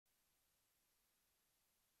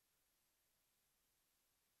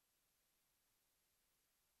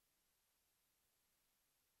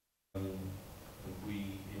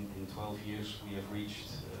12 years we have reached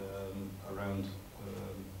around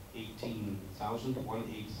 18,000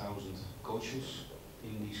 coaches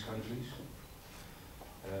in these countries.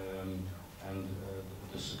 And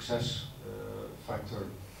the success factor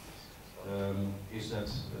is that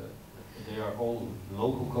they are all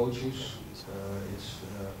local coaches. It's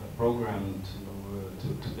a program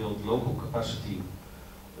to build local capacity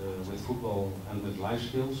with football and with life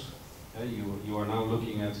skills. You are now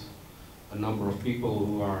looking at a number of people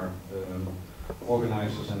who are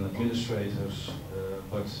organizers and administrators,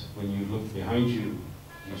 but when you look behind you,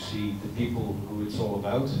 you see the people who it's all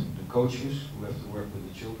about, the coaches who have to work with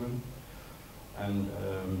the children. And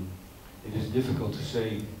it is difficult to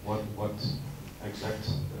say what exact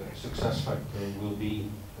success factor will be.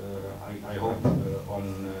 I hope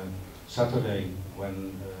on Saturday,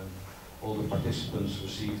 when all the participants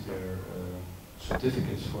receive their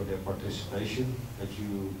certificates for their participation, that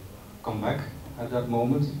you come back at that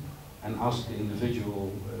moment and ask the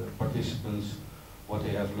individual participants what they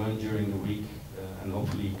have learned during the week, and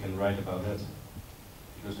hopefully you can write about that,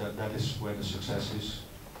 because that is where the success is,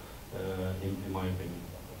 in my opinion.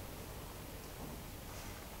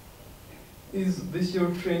 Is this your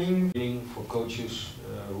training? For coaches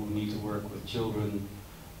who need to work with children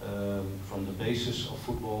from the basis of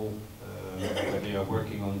football, where they are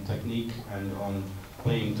working on technique and on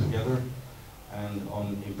playing together and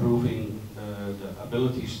on improving the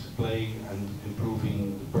abilities to play and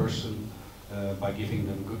improving the person by giving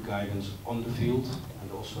them good guidance on the field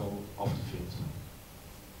and also off the field.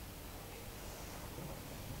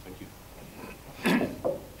 Thank you.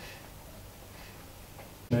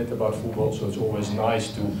 About football, so it's always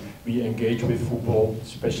nice to be engaged with football,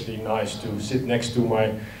 especially nice to sit next to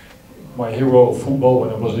my hero of football when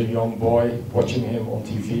I was a young boy, watching him on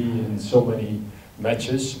TV in so many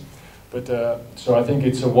matches. But so I think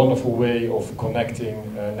it's a wonderful way of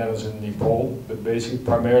connecting Netherlands and Nepal, but basically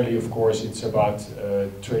primarily of course it's about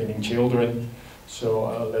training children.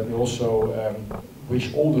 So let me also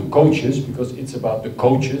wish all the coaches, because it's about the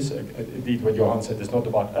coaches, indeed what Johan said, it's not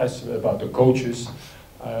about us, about the coaches.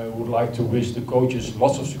 I would like to wish the coaches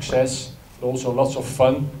lots of success, but also lots of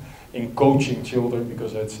fun in coaching children,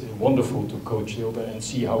 because it's wonderful to coach children and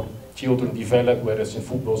see how children develop, whether it's in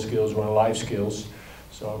football skills or in life skills.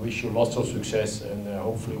 So I wish you lots of success, and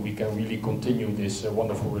hopefully we can really continue this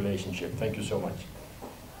wonderful relationship. Thank you so much.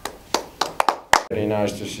 Very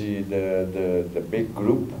nice to see the big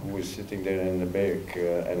group who is sitting there in the back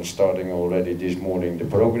and starting already this morning the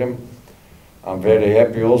program. I'm very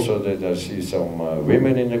happy also that I see some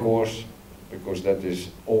women in the course, because that is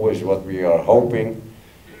always what we are hoping,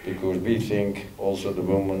 because we think also the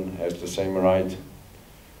woman has the same right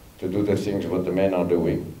to do the things what the men are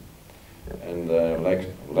doing. And like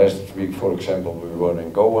last week, for example, we were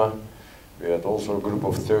in Goa. We had also a group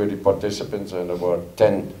of 30 participants, and there were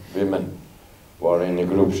 10 women who are in the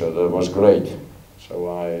group, so that was great. So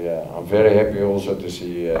I'm very happy also to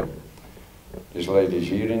see these ladies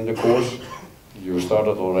here in the course. You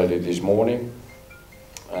started already this morning.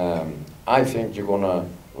 I think you're gonna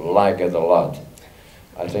like it a lot.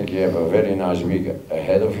 I think you have a very nice week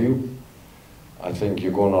ahead of you. I think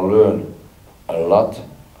you're gonna learn a lot.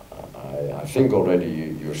 I think already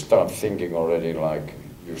you start thinking already like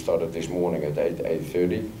you started this morning at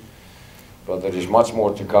 8:30. But there is much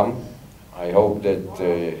more to come. I hope that,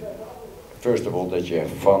 first of all, that you have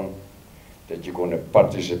fun, that you're gonna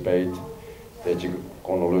participate, that you're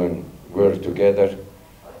gonna learn work together,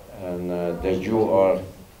 and that you are,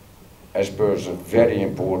 as person, very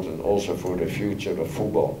important also for the future of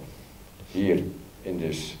football here in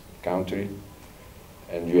this country.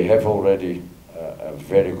 And you have already a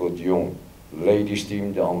very good young ladies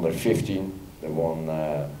team, the under 15, they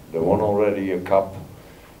won already a cup,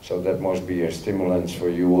 so that must be a stimulus for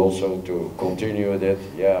you also to continue that.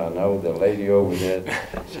 Yeah, I know the lady over there,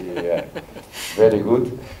 she very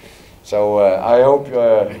good. So I hope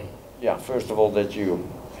yeah, first of all, that you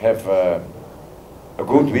have a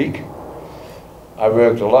good week. I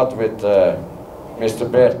worked a lot with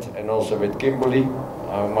Mr. Bert and also with Kimberly.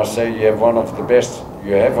 I must say you have one of the best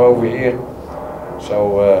you have over here.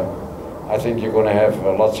 So I think you're going to have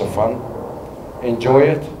lots of fun. Enjoy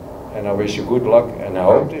it, and I wish you good luck, and I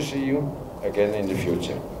hope to see you again in the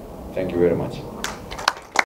future. Thank you very much.